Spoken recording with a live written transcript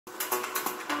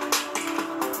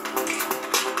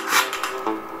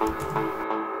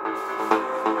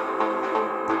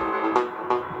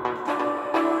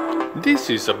This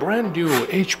is a brand new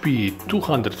HP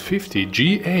 250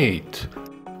 G8.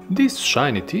 This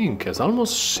shiny thing has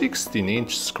almost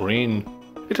 16-inch screen.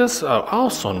 It has an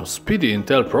awesome speedy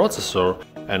Intel processor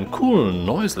and cool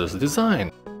noiseless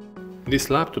design. This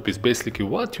laptop is basically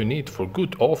what you need for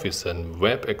good office and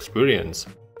web experience,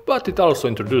 but it also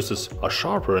introduces a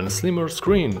sharper and slimmer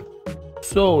screen,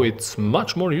 so it's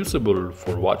much more usable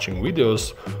for watching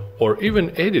videos or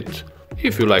even edit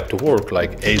if you like to work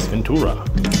like Ace Ventura.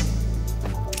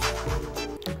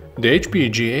 The HP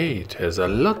G8 has a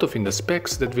lot of in the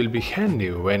specs that will be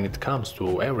handy when it comes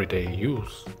to everyday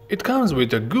use. It comes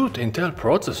with a good Intel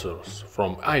processors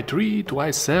from i3 to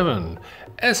i7,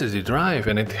 SSD drive,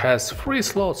 and it has 3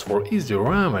 slots for easy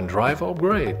RAM and drive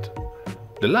upgrade.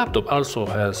 The laptop also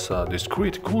has a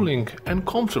discreet cooling and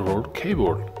comfortable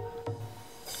keyboard.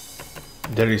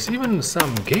 There is even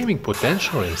some gaming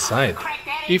potential inside,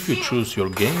 if you choose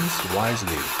your games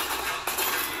wisely.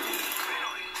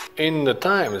 In the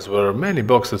times where many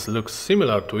boxes look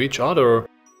similar to each other,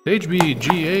 the HP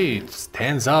G8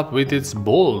 stands up with its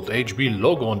bold HP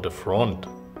logo on the front.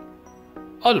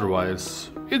 Otherwise,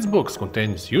 its box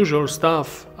contains usual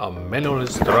stuff, a manual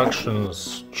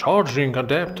instructions, charging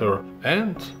adapter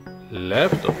and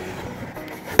laptop.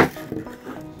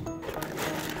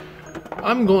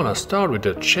 I'm gonna start with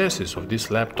the chassis of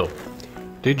this laptop.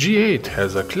 The G8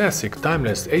 has a classic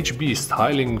timeless HB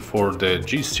styling for the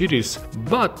G series,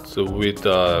 but with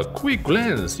a quick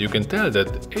glance you can tell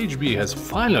that HB has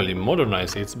finally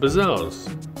modernized its bezels.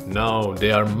 Now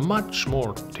they are much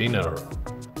more thinner.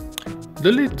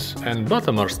 The lid and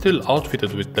bottom are still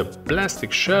outfitted with the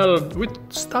plastic shell with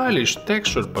stylish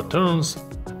textured patterns.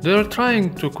 They are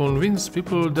trying to convince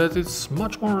people that it's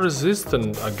much more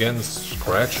resistant against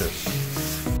scratches.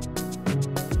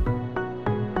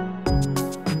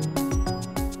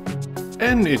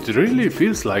 And it really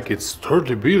feels like it's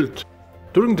sturdy built.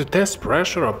 During the test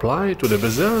pressure applied to the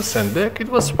bezels and deck, it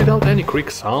was without any creak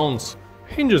sounds.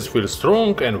 Hinges feel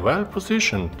strong and well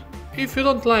positioned. If you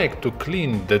don't like to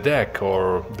clean the deck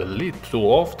or the lid too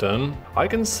often, I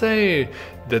can say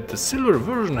that the silver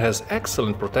version has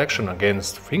excellent protection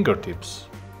against fingertips.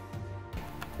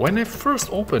 When I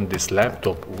first opened this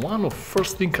laptop, one of the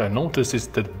first things I noticed is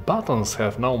that buttons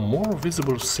have now more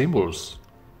visible symbols.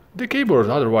 The keyboard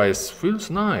otherwise feels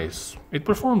nice. It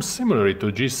performs similarly to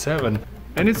G7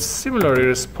 and it's similarly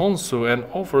responsive and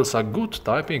offers a good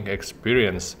typing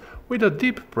experience with a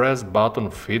deep press button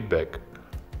feedback.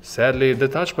 Sadly, the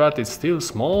touchpad is still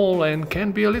small and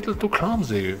can be a little too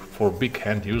clumsy for big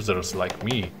hand users like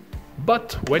me,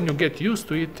 but when you get used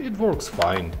to it, it works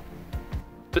fine.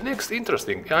 The next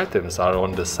interesting items are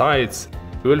on the sides.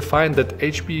 You will find that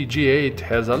HP G8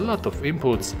 has a lot of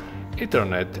inputs.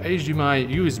 Ethernet, HDMI,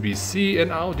 USB-C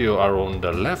and audio are on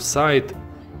the left side.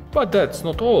 But that's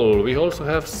not all, we also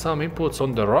have some inputs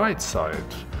on the right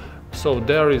side. So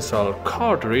there is a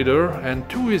card reader and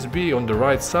 2 USB on the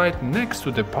right side next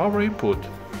to the power input.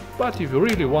 But if you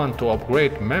really want to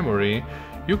upgrade memory,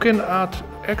 you can add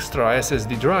extra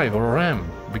SSD drive or RAM,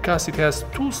 because it has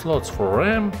 2 slots for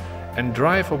RAM and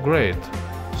drive upgrade.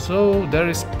 So there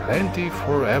is plenty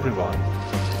for everyone.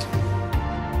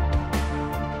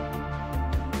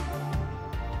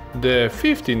 The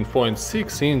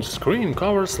 15.6-inch screen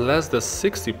covers less than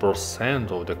 60%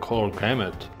 of the color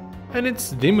gamut, and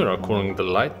it's dimmer according to the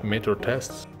light meter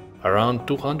tests, around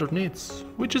 200 nits,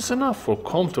 which is enough for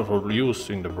comfortable use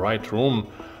in the bright room.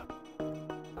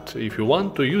 But if you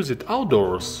want to use it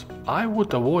outdoors, I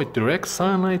would avoid direct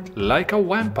sunlight like a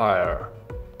vampire.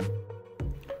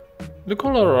 The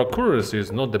color accuracy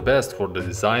is not the best for the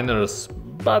designers,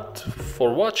 but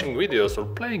for watching videos or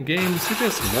playing games it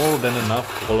has more than enough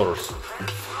colors.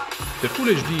 The Full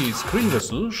HD screen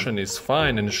resolution is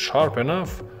fine and sharp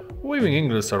enough. Waving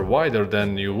angles are wider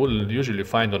than you will usually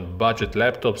find on budget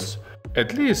laptops,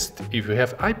 at least if you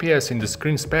have IPS in the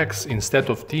screen specs instead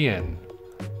of TN.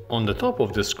 On the top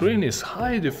of the screen is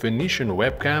high definition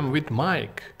webcam with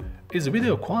mic. Its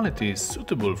video quality is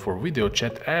suitable for video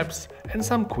chat apps and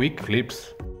some quick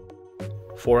clips.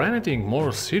 For anything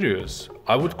more serious,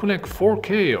 I would connect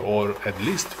 4K or at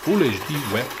least Full HD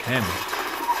webcam.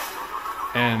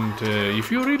 And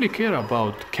if you really care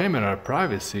about camera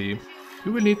privacy,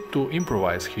 you will need to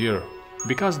improvise here,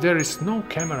 because there is no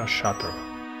camera shutter.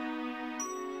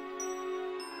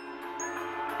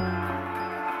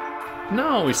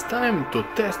 Now it's time to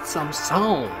test some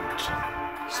sound.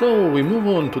 So we move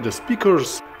on to the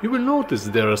speakers. You will notice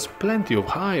there's plenty of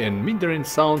high and mid-range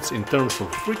sounds in terms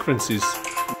of frequencies.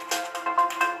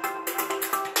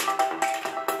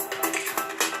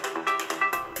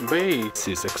 Bass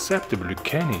is acceptably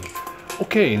canny.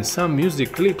 Okay, in some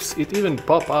music clips it even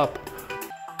pop up,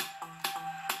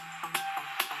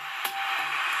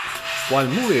 while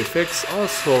movie effects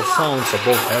also sounds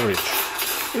above average.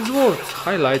 It's worth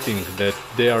highlighting that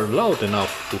they are loud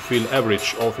enough to fill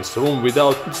average office room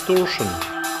without distortion,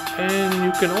 and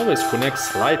you can always connect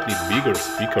slightly bigger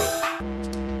speaker.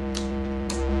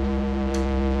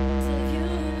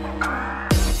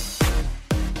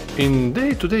 In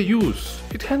day-to-day use,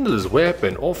 it handles web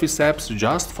and office apps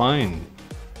just fine,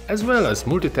 as well as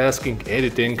multitasking,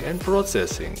 editing and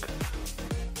processing.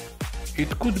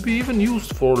 It could be even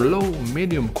used for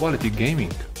low-medium quality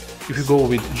gaming, if you go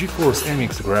with GeForce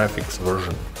MX graphics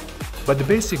version. But the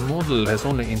basic model has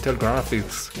only Intel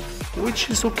graphics, which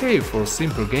is okay for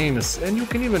simple games, and you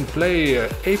can even play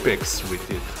Apex with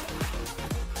it.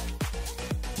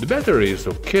 The battery is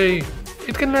okay,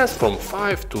 it can last from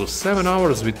 5 to 7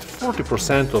 hours with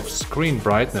 40% of screen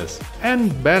brightness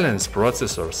and balanced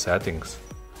processor settings.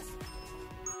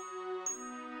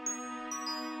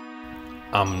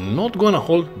 I'm not gonna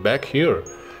hold back here.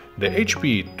 The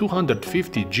HP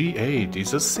 250G8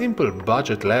 is a simple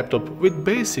budget laptop with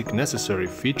basic necessary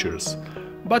features,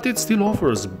 but it still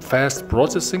offers fast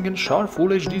processing and sharp Full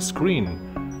HD screen,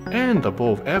 and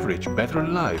above average battery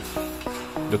life.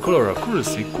 The color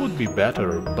accuracy could be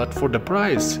better, but for the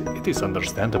price it is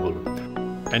understandable.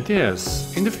 And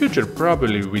yes, in the future,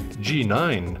 probably with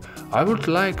G9, I would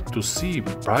like to see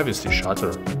privacy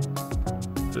shutter.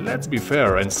 Let's be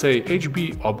fair and say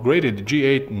HP upgraded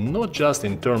G8 not just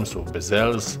in terms of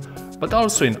bezels, but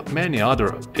also in many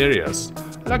other areas,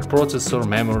 like processor,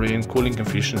 memory and cooling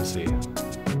efficiency.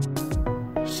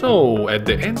 So, at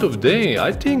the end of the day,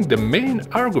 I think the main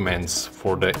arguments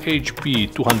for the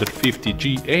HP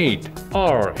 250G8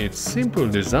 are its simple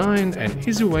design and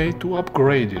easy way to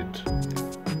upgrade it.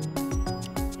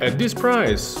 At this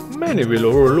price, many will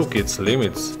overlook its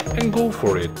limits and go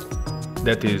for it.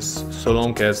 That is, so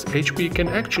long as HP can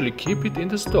actually keep it in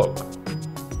the stock.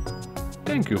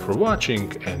 Thank you for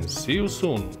watching and see you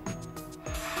soon.